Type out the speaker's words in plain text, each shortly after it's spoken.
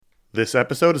This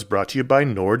episode is brought to you by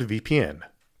NordVPN.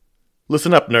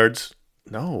 Listen up, nerds.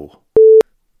 No.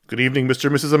 Good evening, Mr.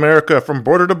 and Mrs. America, from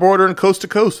border to border and coast to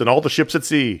coast and all the ships at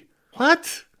sea.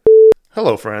 What?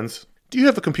 Hello, friends. Do you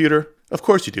have a computer? Of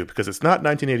course you do, because it's not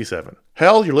 1987.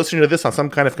 Hell, you're listening to this on some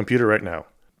kind of computer right now.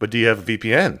 But do you have a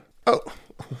VPN? Oh,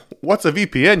 what's a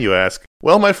VPN, you ask?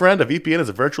 Well, my friend, a VPN is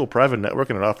a virtual private network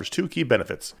and it offers two key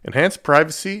benefits: enhanced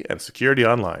privacy and security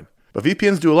online. But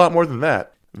VPNs do a lot more than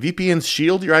that. VPNs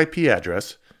shield your IP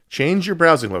address, change your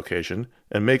browsing location,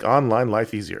 and make online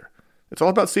life easier. It's all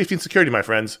about safety and security, my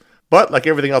friends. But like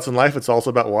everything else in life, it's also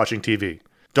about watching TV.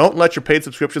 Don't let your paid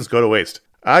subscriptions go to waste.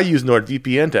 I use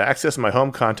NordVPN to access my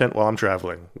home content while I'm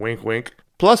traveling. Wink, wink.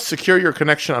 Plus, secure your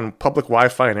connection on public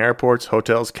Wi-Fi in airports,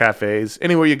 hotels, cafes,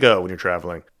 anywhere you go when you're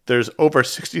traveling. There's over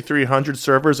 6,300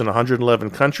 servers in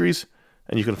 111 countries,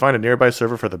 and you can find a nearby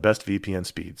server for the best VPN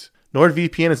speeds.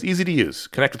 NordVPN is easy to use.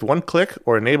 Connect with one click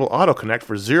or enable auto-connect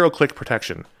for zero-click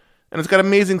protection. And it's got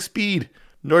amazing speed.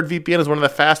 NordVPN is one of the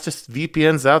fastest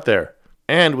VPNs out there.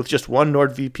 And with just one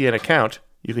NordVPN account,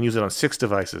 you can use it on 6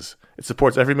 devices. It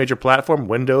supports every major platform: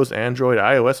 Windows, Android,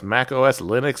 iOS, macOS,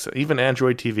 Linux, even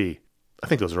Android TV. I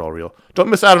think those are all real. Don't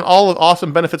miss out on all the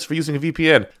awesome benefits for using a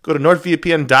VPN. Go to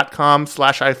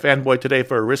nordvpn.com/ifanboy today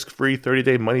for a risk-free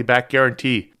 30-day money-back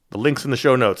guarantee. The link's in the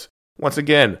show notes. Once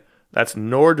again, that's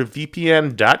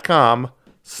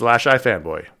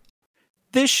nordvpn.com/ifanboy.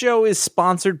 This show is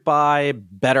sponsored by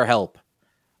BetterHelp.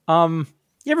 You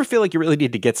ever feel like you really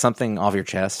need to get something off your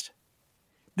chest?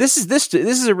 This is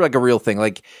like a real thing.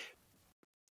 Like,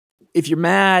 if you're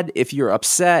mad, if you're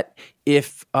upset,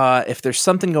 if there's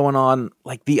something going on,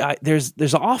 like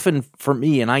there's often for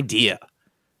me an idea.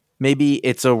 Maybe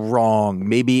it's a wrong,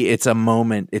 maybe it's a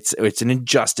moment, it's an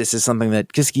injustice, it's something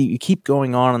that just you keep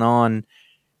going on and on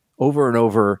over and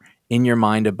over in your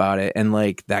mind about it, and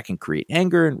like that can create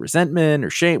anger and resentment or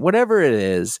shame, whatever it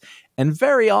is. And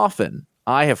very often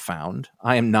I have found,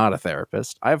 I am not a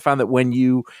therapist, I have found that when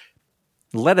you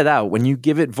let it out, when you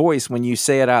give it voice, when you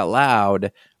say it out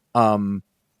loud,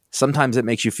 sometimes it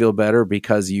makes you feel better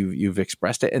because you've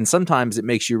expressed it, and sometimes it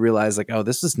makes you realize like, oh,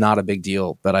 this is not a big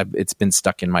deal, but it's been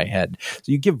stuck in my head.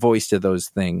 So you give voice to those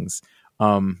things,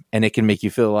 and it can make you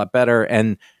feel a lot better.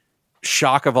 And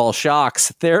shock of all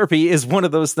shocks, therapy is one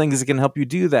of those things that can help you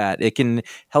do that. It can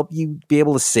help you be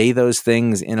able to say those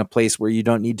things in a place where you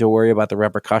don't need to worry about the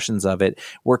repercussions of it,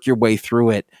 work your way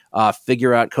through it,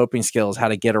 figure out coping skills, how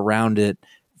to get around it,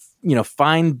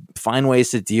 find ways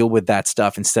to deal with that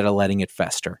stuff instead of letting it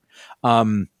fester.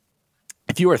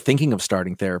 If you are thinking of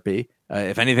starting therapy,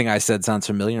 if anything I said sounds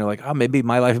familiar, you're like, oh, maybe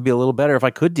my life would be a little better if I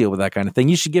could deal with that kind of thing,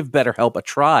 you should give BetterHelp a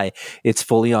try. It's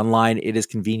fully online. It is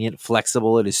convenient,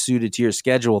 flexible. It is suited to your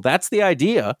schedule. That's the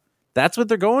idea. That's what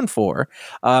they're going for.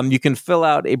 You can fill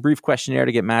out a brief questionnaire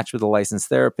to get matched with a licensed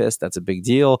therapist. That's a big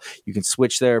deal. You can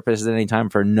switch therapists at any time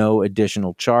for no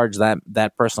additional charge.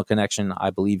 That personal connection,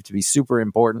 I believe, to be super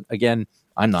important. Again,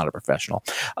 I'm not a professional.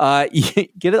 Get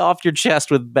it off your chest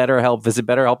with BetterHelp. Visit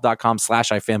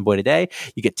BetterHelp.com/ifanboy today.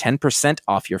 You get 10%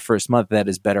 off your first month. That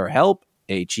is BetterHelp,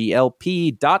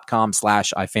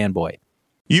 HELP.com/ifanboy.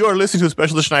 You are listening to a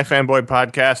special edition iFanboy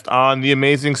podcast on The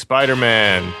Amazing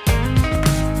Spider-Man.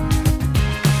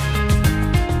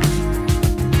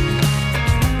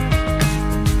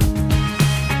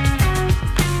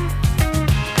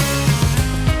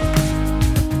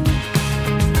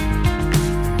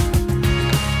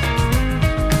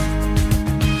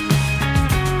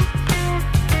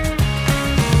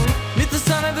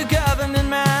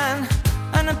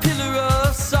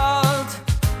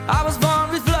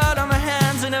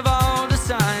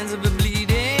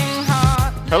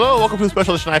 Hello, welcome to the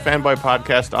Special Edition iFanboy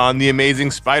podcast on The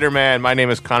Amazing Spider-Man. My name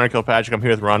is Connor Kilpatrick. I'm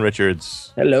here with Ron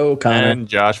Richards. Hello, Connor. And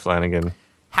Josh Flanagan.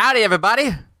 Howdy,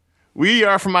 everybody. We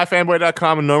are from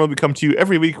iFanboy.com, and normally we come to you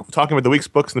every week talking about the week's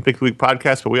books and the Pick of the Week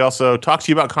podcast, but we also talk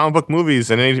to you about comic book movies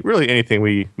and really anything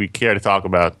we care to talk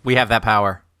about. We have that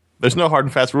power. There's no hard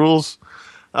and fast rules.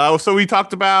 So we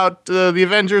talked about the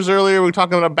Avengers earlier. We were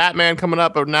talking about Batman coming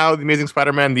up, but now The Amazing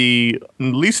Spider-Man, the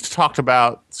least talked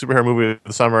about superhero movie of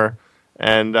the summer.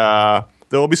 And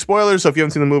there will be spoilers, so if you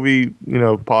haven't seen the movie,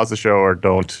 pause the show or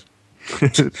don't.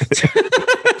 It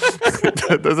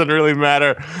doesn't really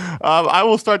matter. I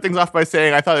will start things off by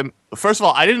saying first of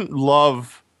all, I didn't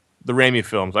love the Raimi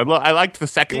films. I liked the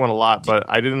second one a lot, but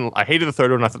I hated the third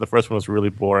one. I thought the first one was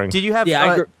really boring. Did you have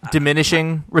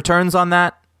diminishing returns on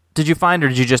that? Did you find, or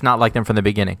did you just not like them from the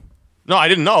beginning? No, I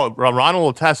didn't know. Ron will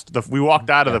attest. We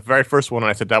walked out of the very first one, and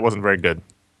I said that wasn't very good.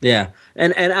 Yeah,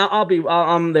 and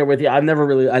I'm there with you. I've never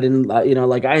really I didn't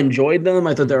like I enjoyed them.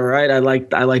 I thought they were all right.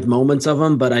 I liked moments of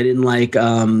them, but I didn't like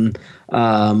overall.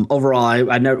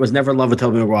 I never was never in love with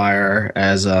Tobey Maguire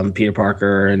as Peter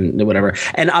Parker and whatever.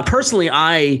 And personally,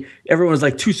 everyone was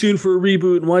like too soon for a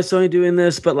reboot and why is Sony doing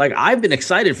this? But like I've been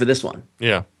excited for this one.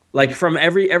 Yeah. Like from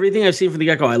everything I've seen from the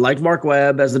get-go, I like Mark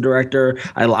Webb as the director.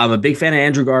 I'm a big fan of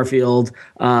Andrew Garfield.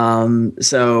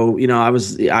 So I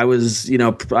was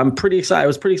I'm pretty excited. I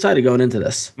was pretty excited going into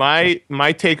this. My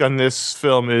take on this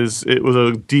film is it was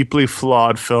a deeply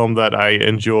flawed film that I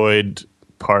enjoyed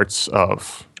parts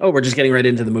of. Oh, we're just getting right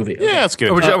into the movie. Okay. Yeah, that's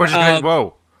good. We're just going,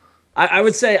 whoa. I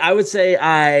would say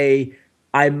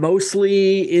I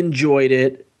mostly enjoyed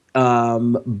it.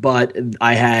 But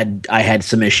I had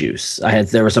some issues.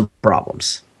 There were some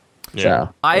problems. Yeah.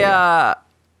 So,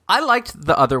 I liked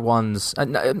the other ones.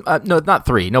 No, not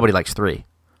 3. Nobody likes 3,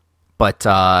 but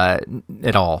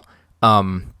at all.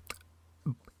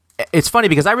 It's funny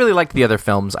because I really liked the other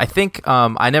films. I think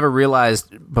I never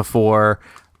realized before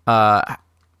how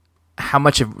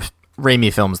much of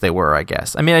Raimi films they were, I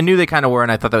guess. I mean, I knew they kind of were,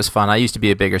 and I thought that was fun. I used to be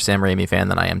a bigger Sam Raimi fan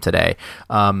than I am today.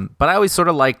 But I always sort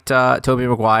of liked Tobey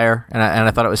Maguire, and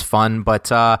I thought it was fun.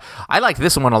 But I liked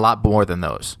this one a lot more than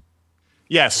those.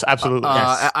 Yes, absolutely.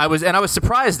 Yes. I was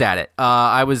surprised at it.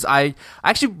 I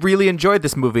actually really enjoyed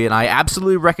this movie, and I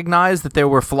absolutely recognized that there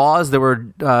were flaws. There were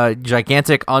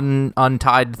gigantic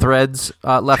untied threads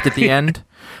left at the end.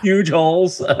 Huge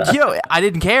holes. I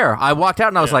didn't care. I walked out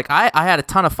and I was like, I had a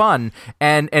ton of fun,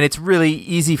 and it's really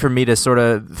easy for me to sort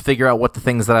of figure out what the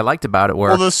things that I liked about it were.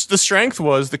 Well, the strength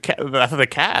was I thought the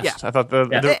cast. Yeah. I thought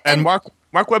and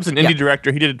Mark Webb's an indie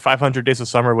director. He did 500 Days of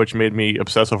Summer, which made me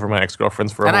obsess over my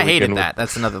ex-girlfriends for a and whole I hated weekend. that.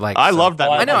 That's another I loved that.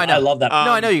 I know. I love that.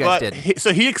 No, I know you guys did.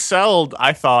 So he excelled,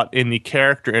 I thought, in the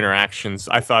character interactions.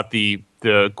 I thought the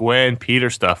Gwen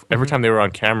Peter stuff every time they were on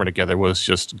camera together was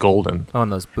just golden. Oh,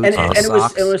 and those boots and it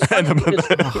socks. was funny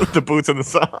because, The boots and the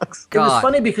socks. it was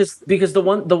funny because the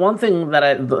one thing that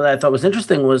I thought was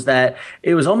interesting was that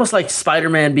it was almost like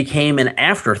Spider-Man became an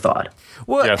afterthought.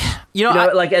 Well, Yes.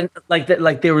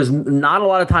 There was not a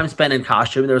lot of time spent in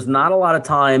costume. There was not a lot of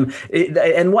time,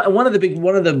 and one of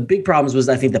the big problems was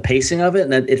I think the pacing of it,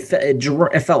 and that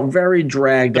it felt very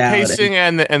dragged out. The pacing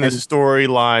and the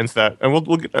storylines and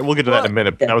we'll get to that in a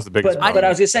minute. But that was the biggest. But I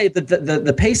was gonna say that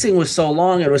the pacing was so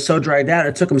long, it was so dragged out.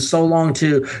 It took them so long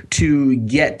to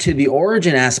get to the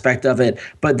origin aspect of it.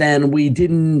 But then we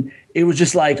didn't. It was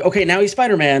just like, okay, now he's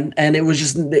Spider-Man, and it was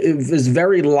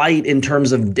very light in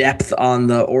terms of depth on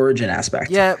the origin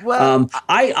aspect. Yeah, well,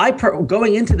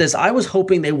 going into this, I was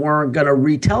hoping they weren't gonna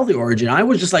retell the origin. I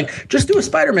was just like, just do a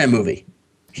Spider-Man movie.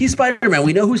 He's Spider-Man.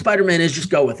 We know who Spider-Man is. Just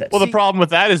go with it. Well, the problem with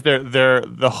that is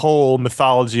the whole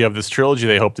mythology of this trilogy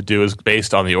they hope to do is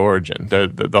based on the origin.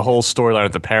 The whole storyline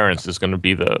of the parents is going to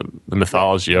be the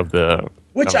mythology of the.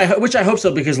 Which I hope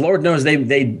so, because Lord knows they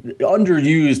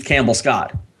underused Campbell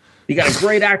Scott. You got a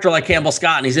great actor like Campbell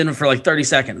Scott, and he's in it for like 30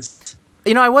 seconds.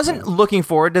 I wasn't looking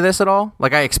forward to this at all.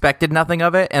 Like, I expected nothing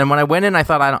of it. And when I went in, I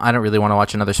thought, I don't really want to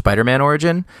watch another Spider-Man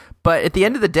origin. But at the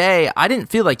end of the day, I didn't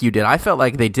feel like you did. I felt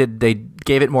like they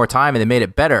gave it more time and they made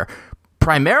it better.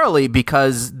 Primarily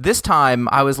because this time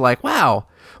I was like, wow,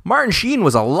 Martin Sheen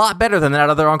was a lot better than that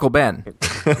other Uncle Ben.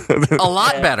 A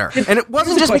lot better. And it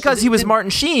wasn't just because he was Martin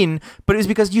Sheen, but it was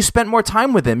because you spent more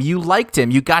time with him. You liked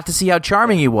him. You got to see how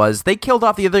charming he was. They killed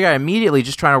off the other guy immediately,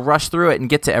 just trying to rush through it and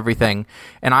get to everything.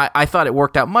 And I thought it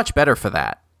worked out much better for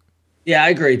that. Yeah, I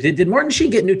agree. Did Martin Sheen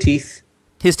get new teeth?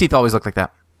 His teeth always look like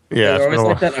that. Yeah, Always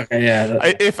like that? Okay,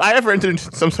 yeah. If I ever entered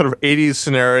into some sort of 80s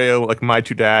scenario like My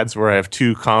Two Dads, where I have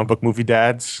two comic book movie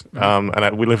dads,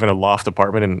 and we live in a loft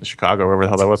apartment in Chicago, wherever the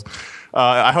hell that was,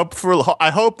 I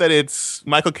hope that it's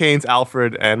Michael Caine's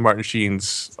Alfred and Martin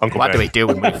Sheen's Uncle What Ben. do we do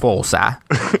when we fall, sir?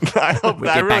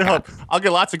 I really hope. I'll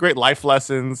get lots of great life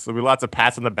lessons. There'll be lots of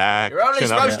pats on the back. You're only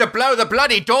supposed to blow the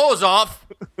bloody doors off.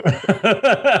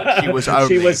 She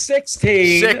was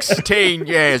 16. 16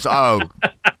 years old.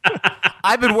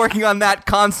 I've been working on that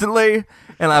constantly,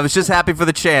 and I was just happy for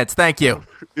the chance. Thank you.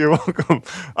 You're welcome.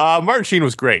 Martin Sheen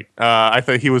was great. I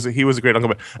thought he was a great Uncle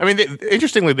Ben. I mean,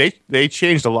 interestingly, they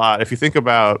changed a lot. If you think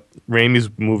about Raimi's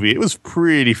movie, it was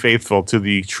pretty faithful to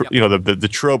the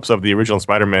tropes of the original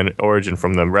Spider-Man origin,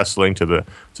 from the wrestling to the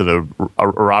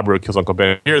robber who kills Uncle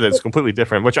Ben. Here, that's completely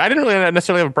different, which I didn't really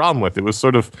necessarily have a problem with. It was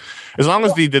sort of, as long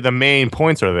as the main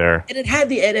points are there. And it had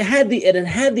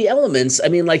the elements. I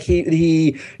mean, like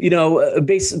he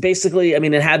basically. I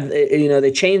mean, it had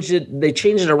they changed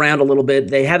it around a little bit.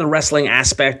 they had a wrestling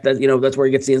aspect that that's where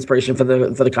he gets the inspiration for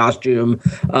the costume.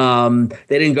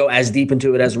 They didn't go as deep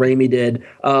into it as Raimi did.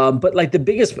 But like the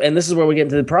biggest, and this is where we get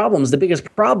into the problems. The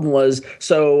biggest problem was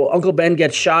so Uncle Ben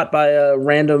gets shot by a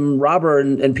random robber,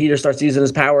 and Peter starts using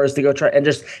his powers to go try and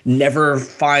just never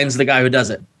finds the guy who does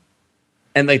it.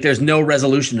 And like, there's no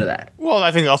resolution to that. Well,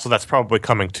 I think also that's probably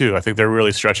coming too. I think they're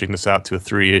really stretching this out to a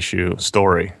 3-issue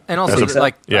story. And also,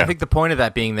 I think the point of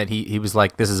that being that he was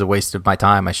like, this is a waste of my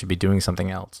time. I should be doing something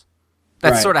else.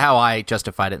 That's sort of how I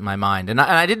justified it in my mind. And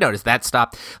I did notice that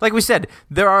stopped. Like we said,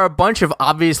 there are a bunch of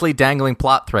obviously dangling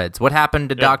plot threads. What happened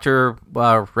to Dr.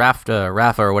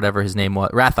 Rafa or whatever his name was?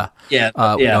 Ratha.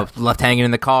 Left hanging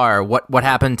in the car. What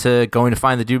happened to going to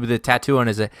find the dude with the tattoo on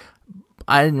his...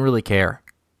 I didn't really care.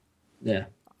 Yeah,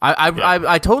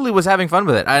 I totally was having fun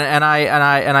with it,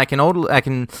 I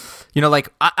can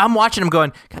I'm watching him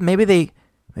going, God, maybe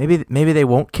they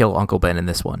won't kill Uncle Ben in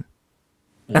this one,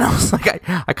 and I was like,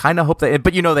 I kind of hope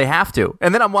but they have to,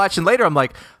 and then I'm watching later, I'm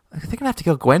like, are they gonna have to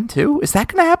kill Gwen too? Is that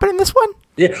gonna happen in this one?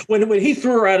 Yeah, when he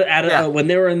threw her out when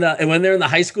they're in the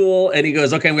high school, and he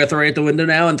goes, okay, I'm gonna throw her out the window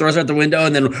now, and throws her out the window,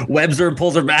 and then webs her and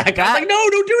pulls her back. I was like, no,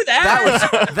 don't do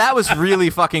that. That was really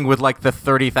fucking with like the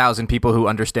 30,000 people who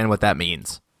understand what that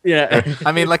means. Yeah,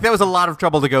 I mean, like, that was a lot of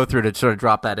trouble to go through to sort of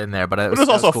drop that in there, but it was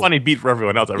also cool. A funny beat for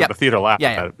everyone else. The theater laughed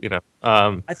at it,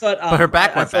 I thought, but her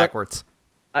back went backwards.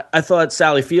 I thought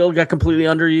Sally Field got completely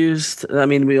underused. I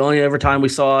mean, every time we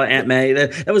saw Aunt May,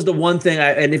 that was the one thing.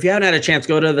 And if you haven't had a chance,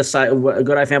 go to the site, go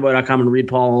to ifanboy.com and read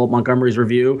Paul Montgomery's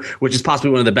review, which is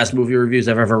possibly one of the best movie reviews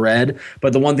I've ever read.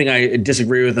 But the one thing I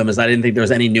disagree with him is I didn't think there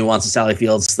was any nuance in Sally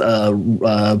Field's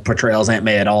portrayal as Aunt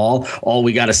May at all. All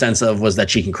we got a sense of was that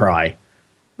she can cry.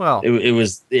 Well, it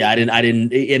was, I didn't,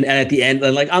 and at the end,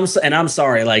 like, I'm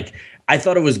sorry, like, I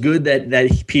thought it was good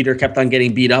that Peter kept on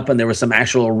getting beat up and there was some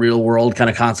actual real world kind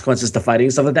of consequences to fighting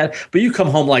and stuff like that. But you come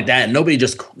home like that and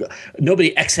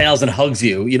nobody exhales and hugs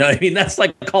you. You know what I mean? That's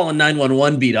like calling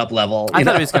 911 beat up level. I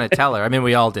thought he was going to tell her. I mean,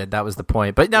 we all did. That was the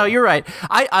point. But no, you're right.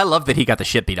 I love that he got the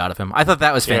shit beat out of him. I thought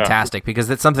that was fantastic because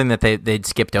it's something that they'd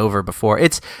skipped over before.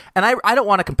 And I don't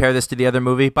want to compare this to the other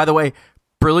movie. By the way,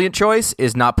 brilliant choice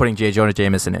is not putting J. Jonah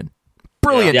Jameson in.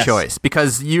 Brilliant choice,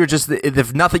 because you're just,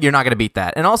 if nothing, you're not going to beat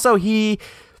that. And also, he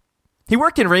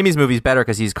worked in Raimi's movies better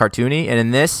because he's cartoony, and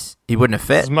in this, he wouldn't have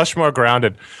fit. It's much more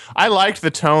grounded. I liked the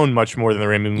tone much more than the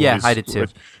Raimi movies. Yeah, I did too.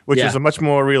 Which is a much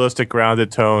more realistic,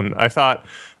 grounded tone. I thought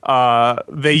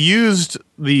they used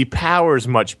the powers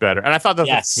much better, and I thought the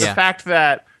fact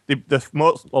that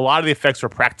a lot of the effects were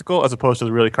practical as opposed to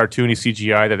the really cartoony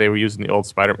CGI that they were using in the other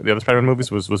Spider-Man movies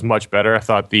was much better. I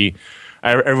thought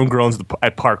everyone groans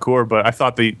at parkour, but I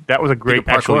thought that was a great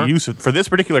actual use for this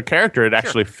particular character. It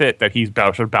actually fit that he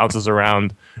bounces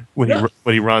around when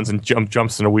he runs and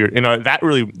jumps in a weird. That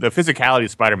really, the physicality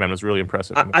of Spider-Man was really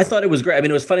impressive. I thought it was great. I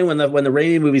mean, it was funny when the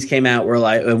Raimi movies came out.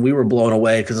 And we were blown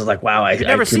away because it was like, wow, I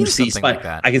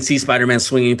can see Spider-Man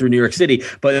swinging through New York City.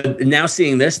 But now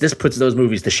seeing this puts those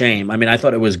movies to shame. I mean, I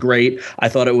thought it was great. I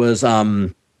thought it was.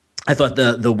 I thought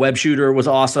the web shooter was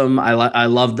awesome. I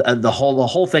loved the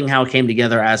whole thing, how it came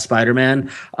together as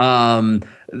Spider-Man.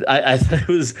 I thought it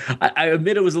was. I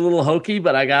admit it was a little hokey,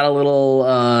 but I got a little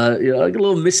a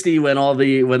little misty when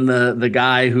the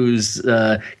guy whose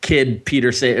kid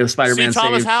Peter Spider-Man C.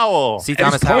 Thomas saved. Howell. C.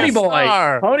 Thomas Howell.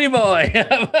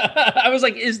 Ponyboy. I was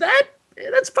like, is that?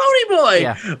 That's Ponyboy.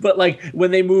 Yeah. But like when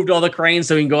they moved all the cranes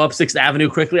so he can go up 6th Avenue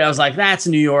quickly, I was like, that's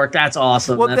New York. That's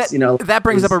awesome. Well, that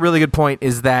brings up a really good point,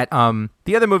 is that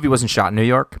the other movie wasn't shot in New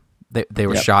York. They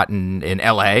were shot in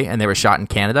LA, and they were shot in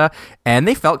Canada, and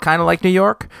they felt kind of like New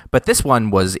York, but this one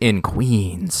was in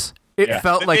Queens. It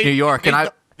felt like New York,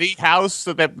 and the house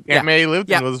that Aunt May lived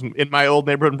in was in my old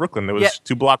neighborhood in Brooklyn. It was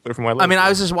 2 blocks away from where I lived. I mean, I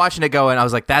was just watching it go, and I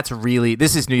was like,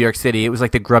 this is New York City. It was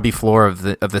like the grubby floor of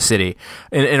the city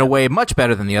in a way much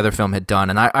better than the other film had done.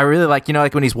 And I really like,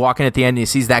 like when he's walking at the end and he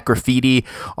sees that graffiti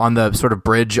on the sort of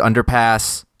bridge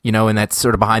underpass, and that's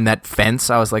sort of behind that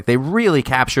fence. I was like, they really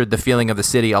captured the feeling of the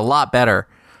city a lot better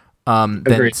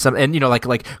than some, and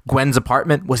like Gwen's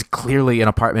apartment was clearly an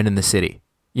apartment in the city.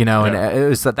 And it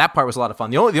was that part was a lot of fun.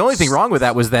 The only thing wrong with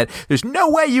that was that there's no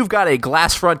way you've got a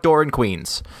glass front door in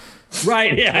Queens.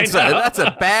 Right? Yeah, that's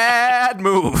a bad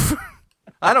move.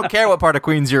 I don't care what part of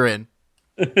Queens you're in.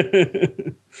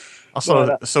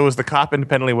 Also, so was the cop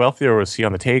independently wealthy, or was he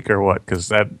on the take, or what? Because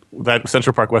that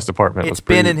Central Park West apartment was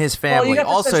been in his family.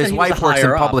 Also, his wife works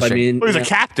in publishing. He's a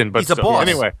captain, but he's a boss.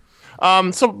 Anyway,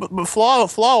 but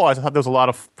flaw-wise, I thought there was a lot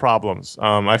of problems.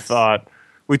 I thought.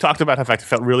 We talked about how it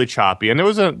felt really choppy, and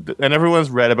everyone's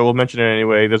read it, but we'll mention it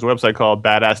anyway. There's a website called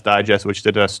Badass Digest, which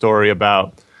did a story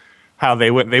about how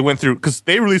they went through, because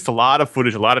they released a lot of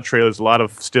footage, a lot of trailers, a lot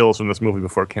of stills from this movie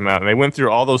before it came out, and they went through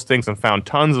all those things and found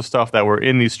tons of stuff that were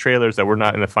in these trailers that were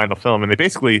not in the final film, and they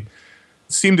basically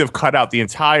seem to have cut out the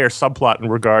entire subplot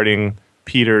regarding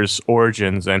Peter's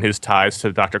origins and his ties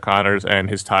to Dr. Connors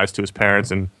and his ties to his parents,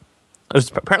 and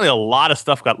there's apparently a lot of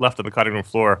stuff got left on the cutting room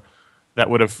floor that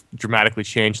would have dramatically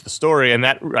changed the story, and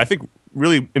that, I think,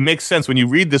 really, it makes sense when you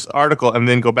read this article and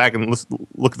then go back and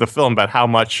look at the film about how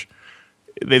much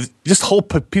just whole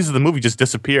pieces of the movie just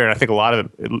disappear, and I think a lot of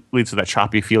it leads to that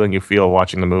choppy feeling you feel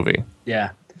watching the movie.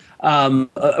 Yeah. I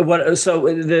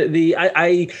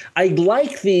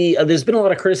like there's been a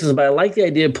lot of criticism, but I like the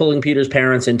idea of pulling Peter's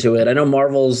parents into it. I know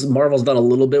Marvel's done a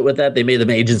little bit with that. They made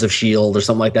them agents of S.H.I.E.L.D. or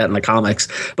something like that in the comics,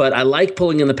 but I like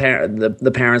pulling in the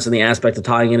parents and the aspect of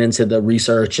tying it into the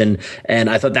research, and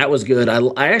I thought that was good.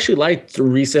 I actually liked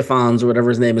Rhys Ifans or whatever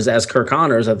his name is as Kirk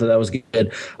Connors. I thought that was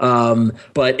good.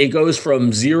 But it goes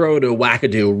from zero to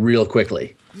wackadoo real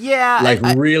quickly.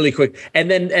 Yeah, really quick. And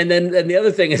then the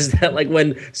other thing is that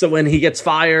when he gets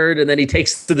fired and then he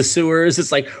takes to the sewers,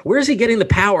 it's like, where's he getting the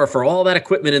power for all that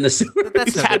equipment in the sewers?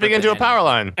 He's tapping into a power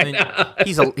line. I mean,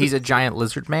 he's a giant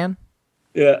lizard man.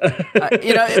 Yeah.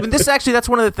 That's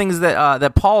one of the things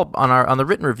that Paul on the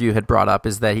written review had brought up,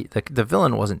 is that the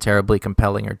villain wasn't terribly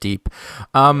compelling or deep.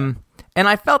 And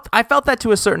I felt that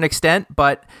to a certain extent,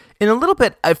 but in a little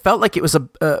bit I felt like it was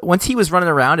once he was running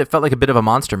around, it felt like a bit of a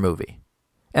monster movie.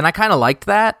 And I kind of liked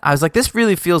that. I was like, this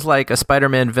really feels like a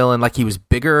Spider-Man villain, like he was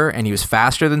bigger and he was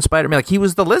faster than Spider-Man. Like he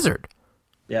was the Lizard,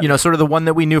 sort of the one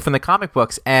that we knew from the comic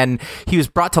books. And he was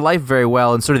brought to life very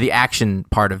well in sort of the action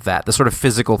part of that, the sort of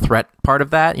physical threat part of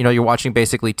that. You're watching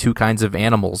basically two kinds of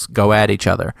animals go at each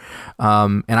other.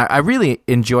 And I really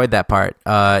enjoyed that part,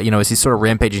 as he's sort of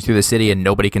rampaging through the city and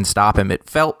nobody can stop him. It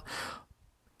felt,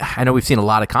 I know we've seen a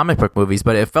lot of comic book movies,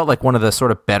 but it felt like one of the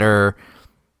sort of better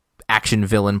action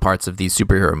villain parts of these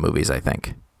superhero movies, I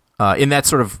think, in that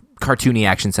sort of cartoony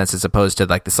action sense, as opposed to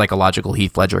like the psychological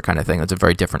Heath Ledger kind of thing. It's a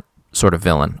very different sort of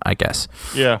villain, I guess.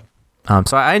 Yeah.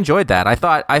 So I enjoyed that. I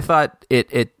thought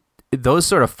it those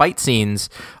sort of fight scenes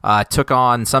took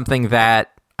on something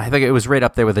that I think it was right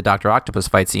up there with the Dr. Octopus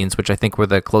fight scenes, which I think were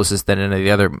the closest that any of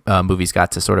the other movies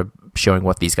got to sort of showing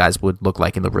what these guys would look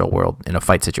like in the real world in a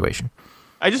fight situation.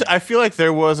 I feel like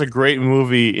there was a great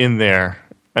movie in there.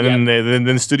 And then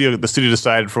the studio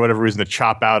decided for whatever reason to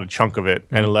chop out a chunk of it,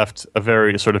 and it left a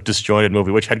very sort of disjointed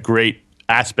movie, which had great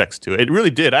aspects to it. It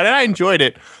really did. I enjoyed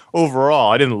it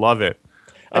overall. I didn't love it.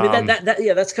 I mean,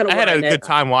 that's kind of. I had a good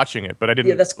time watching it, but I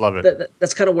didn't love it.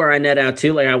 That's kind of where I net out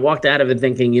too. Like I walked out of it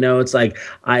thinking, it's like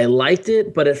I liked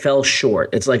it, but it fell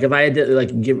short. It's like if I had to I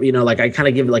kind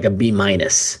of give it like a B-.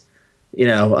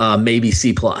 Maybe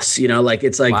C+, like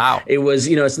it's like, wow. It was,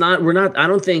 it's not, we're not, I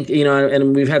don't think,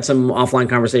 and we've had some offline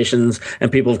conversations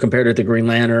and people have compared it to Green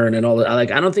Lantern and all that.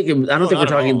 Like, I don't think we're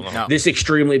talking this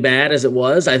extremely bad as it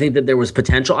was. I think that there was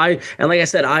potential. And like I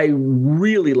said, I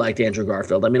really liked Andrew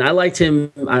Garfield. I mean, I liked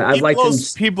him.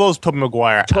 He blows Tobey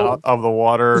Maguire out of the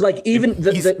water. Like even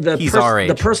he's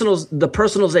the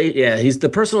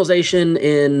personalization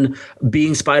in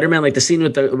being Spider-Man, like the scene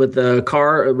with the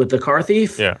car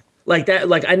thief. Yeah. Like that,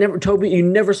 like you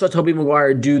never saw Tobey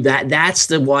Maguire do that. That's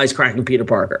the wisecracking Peter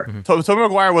Parker. Mm-hmm. Tobey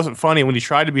Maguire wasn't funny when he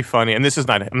tried to be funny, and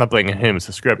I'm not blaming him, it's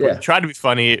the script. When he tried to be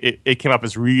funny, it came up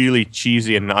as really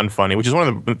cheesy and unfunny, which is one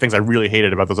of the things I really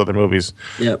hated about those other movies.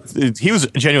 Yeah. He was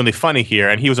genuinely funny here,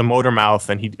 and he was a motor mouth,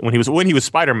 and when he was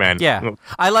Spider-Man. Yeah.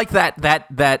 I like that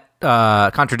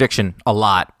contradiction a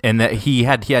lot, and that he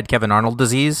had Kevin Arnold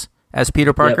disease as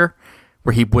Peter Parker. Yep.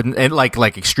 Where he wouldn't, and like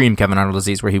extreme Kevin Arnold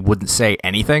disease, where he wouldn't say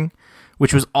anything,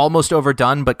 which was almost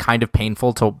overdone, but kind of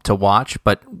painful to watch,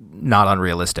 but not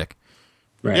unrealistic.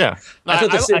 Right. Yeah. I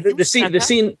thought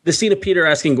the scene of Peter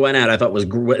asking Gwen out, I thought was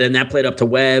great, and that played up to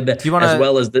Webb as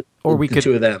well as the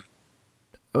two of them.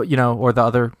 Or the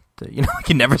other.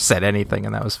 He never said anything,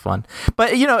 and that was fun.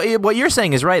 But what you're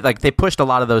saying is right. Like they pushed a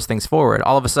lot of those things forward.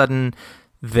 All of a sudden,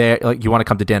 you want to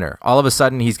come to dinner. All of a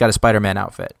sudden, he's got a Spider-Man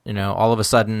outfit. All of a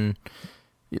sudden,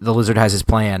 the Lizard has his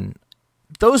plan.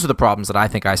 Those are the problems that I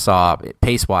think I saw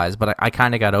pace-wise, but I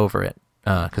kind of got over it.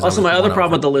 Also, my other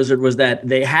problem with the Lizard was that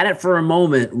they had it for a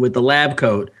moment with the lab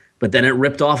coat, but then it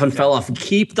ripped off and fell off.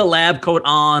 Keep the lab coat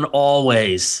on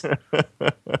always.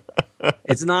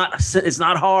 It's not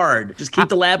hard. Just keep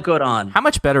the lab coat on. How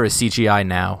much better is CGI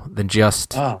now than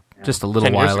just a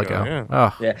little while ago? Yeah.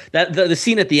 Oh. Yeah. That the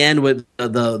scene at the end with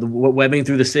the webbing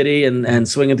through the city and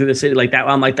swinging through the city like that.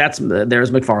 I'm like, there's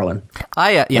McFarlane.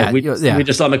 We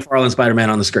just saw McFarlane Spider-Man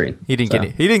on the screen. He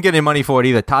didn't get any money for it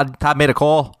either. Todd made a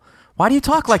call. Why do you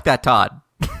talk like that, Todd?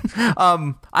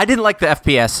 I didn't like the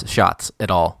FPS shots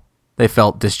at all. They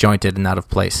felt disjointed and out of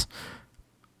place.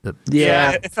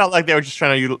 Yeah. It felt like they were just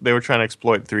trying to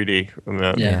exploit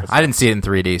 3D. Yeah. I didn't see it in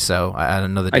 3D, so I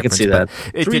don't know the difference. I could see that.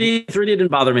 It 3D didn't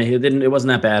bother me. It wasn't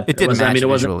that bad. It didn't match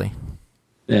visually.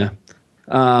 Yeah.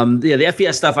 The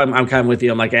FPS stuff, I'm kind of with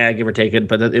you. I'm like, give or take it,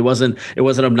 but it wasn't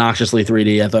obnoxiously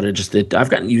 3D. I thought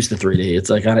I've gotten used to 3D. It's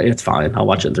like, it's fine. I'll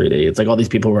watch it in 3D. It's like all these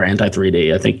people who are anti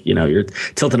 3D. I think, you're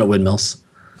tilting at windmills.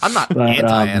 I'm not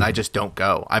anti it. I just don't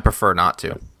go. I prefer not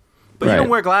to. But you don't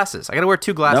wear glasses. I got to wear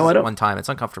 2 glasses at one time. It's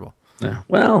uncomfortable. Yeah.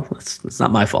 Well, it's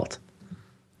not my fault.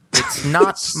 It's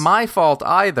not my fault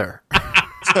either.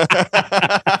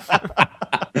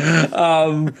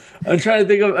 I'm trying to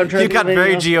think of. You got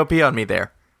very GOP on me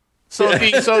there. So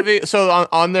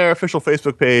on their official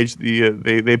Facebook page,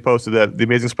 they posted that The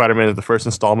Amazing Spider-Man is the first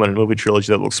installment in a movie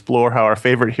trilogy that will explore how our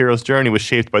favorite hero's journey was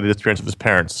shaped by the disappearance of his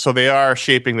parents. So they are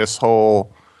shaping this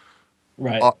whole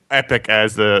epic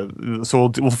as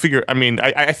so we'll figure. I mean,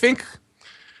 I think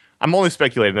I'm only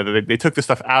speculating that they took this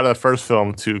stuff out of the first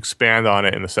film to expand on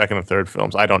it in the second and third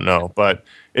films. I don't know, but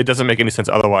it doesn't make any sense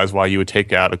otherwise why you would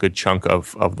take out a good chunk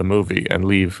of the movie and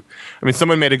leave. I mean,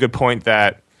 someone made a good point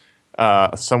that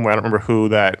somewhere, I don't remember who,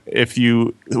 that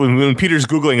when Peter's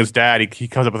Googling his dad, he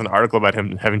comes up with an article about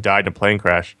him having died in a plane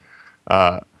crash.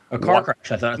 A car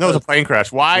crash, I thought. No, it was a plane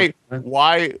crash. Why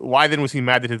then was he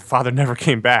mad that his father never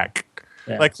came back?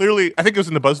 Yeah. Like, clearly, I think it was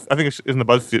in the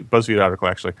BuzzFeed article,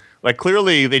 actually. Like,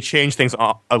 clearly they changed things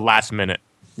last minute.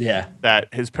 Yeah.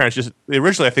 That his parents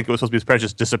originally, I think it was supposed to be his parents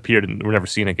just disappeared and were never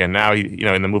seen again. Now,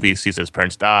 in the movie, he sees that his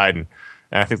parents died, and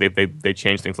I think they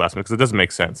changed things last minute because it doesn't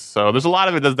make sense. So there's a lot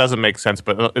of it that doesn't make sense,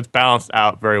 but it's balanced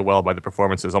out very well by the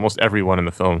performances. Almost everyone in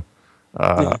the film.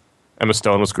 Emma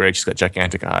Stone was great. She's got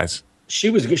gigantic eyes. She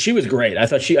was great. I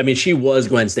thought she was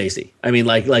Gwen Stacy. I mean,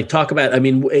 like talk about. I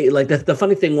mean, like the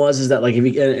funny thing is that like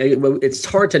it's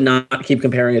hard to not keep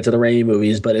comparing it to the Raimi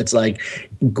movies, but it's like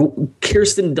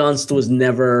Kirsten Dunst was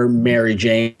never Mary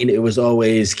Jane. It was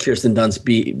always Kirsten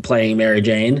Dunst playing Mary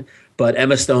Jane, but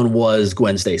Emma Stone was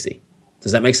Gwen Stacy.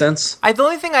 Does that make sense? The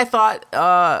only thing I thought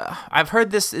I've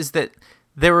heard this is that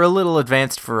they were a little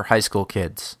advanced for high school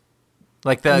kids.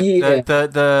 Like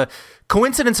the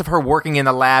coincidence of her working in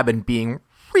the lab and being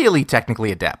really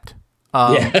technically adept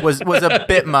was a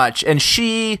bit much. And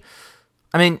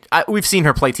we've seen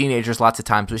her play teenagers lots of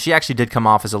times, but she actually did come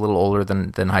off as a little older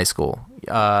than high school.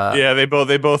 They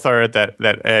both are at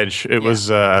that edge. It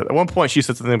was at one point she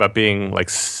said something about being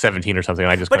like 17 or something,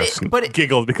 and I just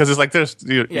giggled because it's like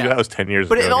that was 10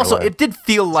 years ago. But it did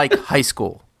feel like high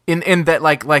school. In that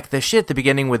like the shit at the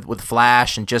beginning with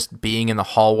Flash and just being in the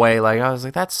hallway, like I was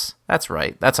like that's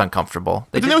right, that's uncomfortable.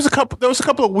 But then there was a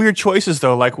couple of weird choices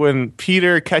though, like when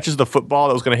Peter catches the football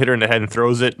that was going to hit her in the head and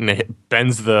throws it and it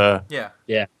bends the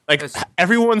like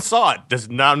everyone saw it. Does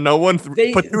no one put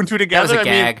 2 and 2 together? That was a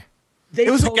gag. It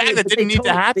was a gag that didn't need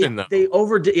to happen, though. They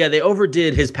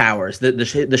overdid his powers,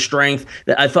 the strength.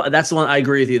 I thought that's the one. I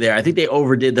agree with you there. I think they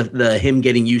overdid the him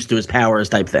getting used to his powers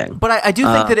type thing. But I do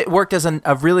think that it worked as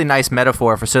a really nice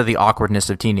metaphor for sort of the awkwardness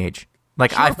of teenage.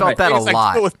 Like I felt that a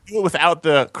lot. Do it without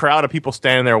the crowd of people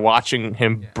standing there watching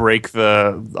him break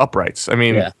the uprights. I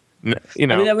mean,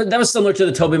 that was similar to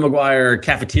the Tobey Maguire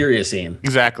cafeteria scene.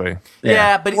 Exactly.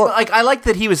 Yeah, but I liked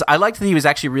that he was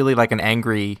actually really like an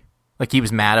angry. Like, he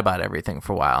was mad about everything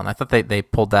for a while, and I thought they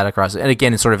pulled that across. And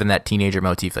again, it's sort of in that teenager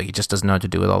motif. Like, he just doesn't know what to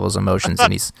do with all those emotions,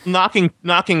 and he's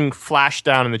knocking Flash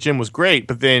down in the gym was great,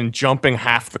 but then jumping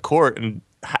half the court and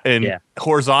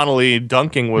horizontally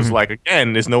dunking was like,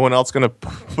 again, is no one else going to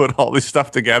put all this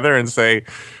stuff together and say,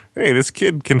 hey, this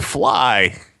kid can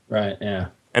fly, right? Yeah,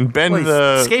 and bend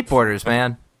the skateboarders,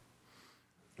 man.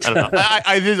 I don't know.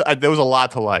 There was a lot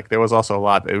to like. There was also a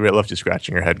lot that left you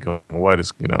scratching your head, going, "What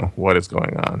is going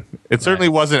on?" It certainly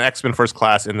wasn't X-Men First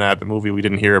Class in that the movie we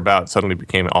didn't hear about suddenly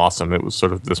became awesome. It was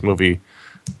sort of this movie.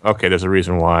 Okay, there's a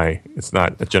reason why it's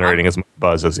not generating as much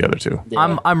buzz as the other two.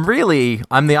 Yeah.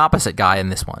 I'm the opposite guy in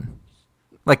this one.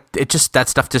 Like that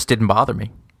stuff just didn't bother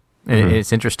me.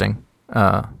 It's interesting.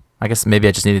 I guess maybe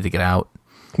I just needed to get out.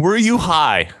 Were you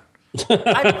high?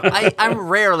 I'm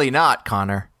rarely not,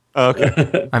 Connor.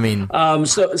 Okay. I mean,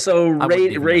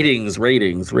 ratings.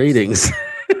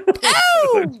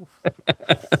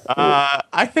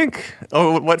 I think.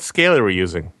 Oh, what scale are we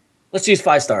using? Let's use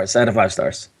 5 stars out of 5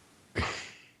 stars.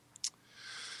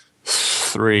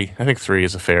 3. I think 3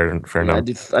 is a fair number. I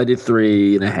did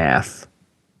 3.5,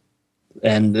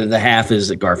 and the half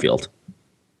is at Garfield.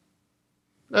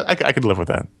 I could live with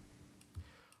that.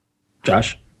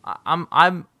 Josh,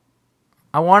 I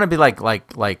want to be like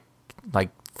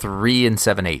 3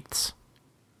 7/8.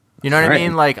 You know what I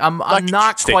mean? Like I'm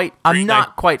not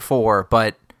quite 4,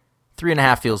 but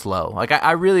 3.5 feels low. Like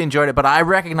I really enjoyed it, but I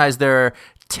recognize there are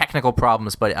technical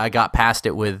problems, but I got past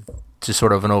it with just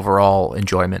sort of an overall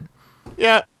enjoyment.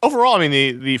 Yeah, overall, I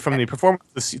mean, the from the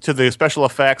performance to the special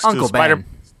effects Uncle to the Spider. Ben.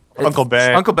 Uncle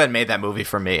Ben. Uncle Ben made that movie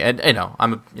for me, and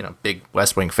I'm a big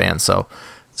West Wing fan, so.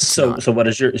 So what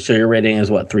is your rating is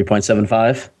what,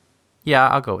 3.75? Yeah,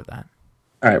 I'll go with that.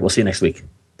 All right, we'll see you next week.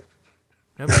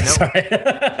 No,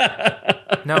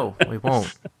 no, we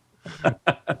won't.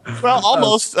 Well,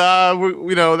 almost.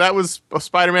 That was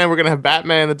Spider-Man. We're gonna have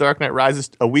Batman: The Dark Knight Rises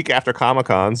a week after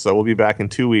Comic-Con, so we'll be back in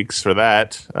 2 weeks for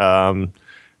that.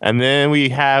 And then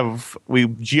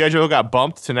G.I. Joe got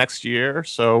bumped to next year,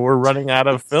 so we're running out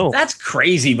of film. That's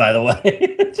crazy, by the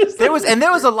way. There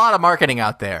was a lot of marketing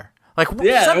out there. Like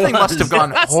something must have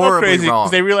gone That's horribly so crazy wrong.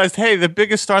 because they realized, hey, the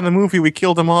biggest star in the movie, we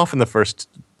killed him off in the first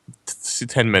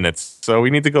 10 minutes, so we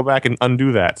need to go back and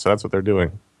undo that. So that's what they're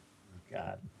doing.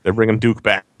 God, they're bringing Duke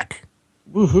back.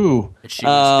 woohoo!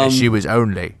 She was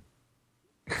only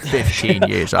 15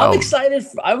 years old.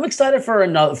 I'm excited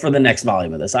for the next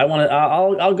volume of this.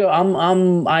 I'll go.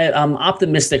 I'm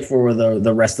optimistic for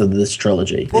the rest of this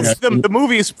trilogy. Well, the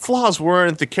movie's flaws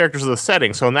weren't the characters of the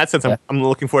setting, so in that sense, I'm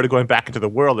looking forward to going back into the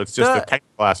world. It's just the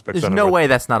technical aspects. There's no way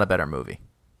that's not a better movie.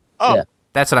 Oh, Yeah.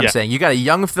 That's what I'm saying. You got a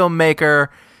young filmmaker.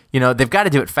 They've got to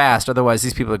do it fast, otherwise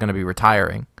these people are going to be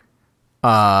retiring.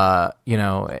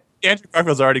 Andrew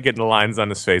Garfield's already getting the lines on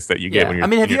his face that you get when you're. I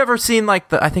mean, have you ever seen I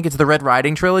think it's the Red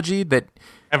Riding trilogy that?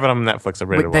 I have it on Netflix. I'm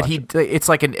ready to watch. It's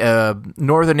like a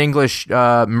Northern English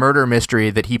murder mystery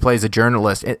that he plays a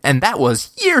journalist, and that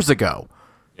was years ago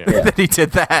that he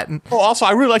did that. Oh, also,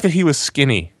 I really like that he was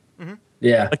skinny.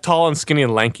 Yeah, Like tall and skinny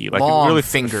and lanky. Like Long it really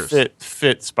fingers.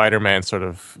 fit Spider-Man sort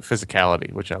of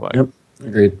physicality, which I like. Yep,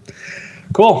 agreed.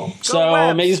 Cool. So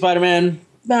Webs. Amazing Spider-Man,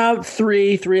 about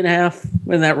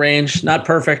 3.5 in that range. Not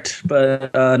perfect,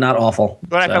 but not awful.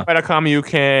 Go to iFanboy.com. You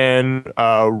can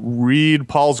read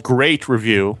Paul's great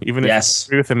review. Even if you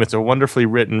agree with him, it's a wonderfully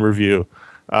written review.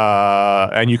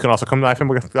 And you can also come to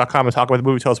iFanboy.com and talk about the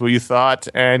movie, tell us what you thought,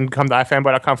 and come to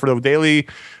iFanboy.com for the daily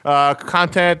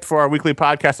content for our weekly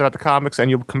podcast about the comics, and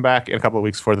you'll come back in a couple of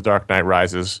weeks for The Dark Knight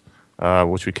Rises,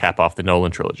 which we cap off the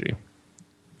Nolan trilogy.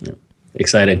 Yeah.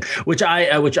 Exciting. Which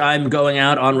I'm going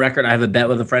out on record. I have a bet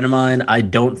with a friend of mine. I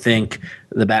don't think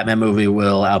the Batman movie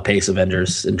will outpace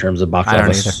Avengers in terms of box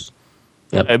office.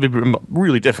 Yep. It'd be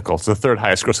really difficult. It's the third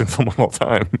highest grossing film of all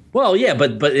time. Well, yeah,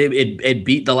 but it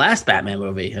beat the last Batman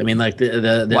movie. I mean, like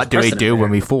the what do we do when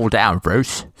we fall down,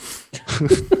 Bruce?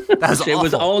 That's it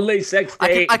was awful. only 6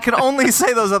 days. I can only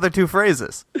say those other two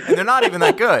phrases, and they're not even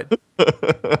that good.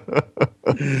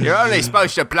 You're only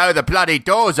supposed to blow the bloody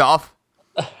doors off.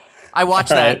 I watched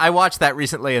that. Right. I watched that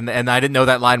recently, and I didn't know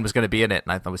that line was going to be in it,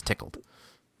 and I was tickled.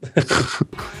 All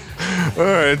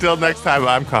right, until next time,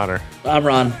 I'm Connor. I'm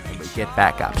Ron. Get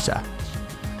back up, sir.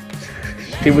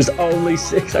 He was only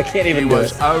 6. I can't even He do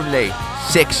was it. only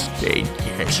 16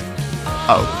 years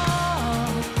old.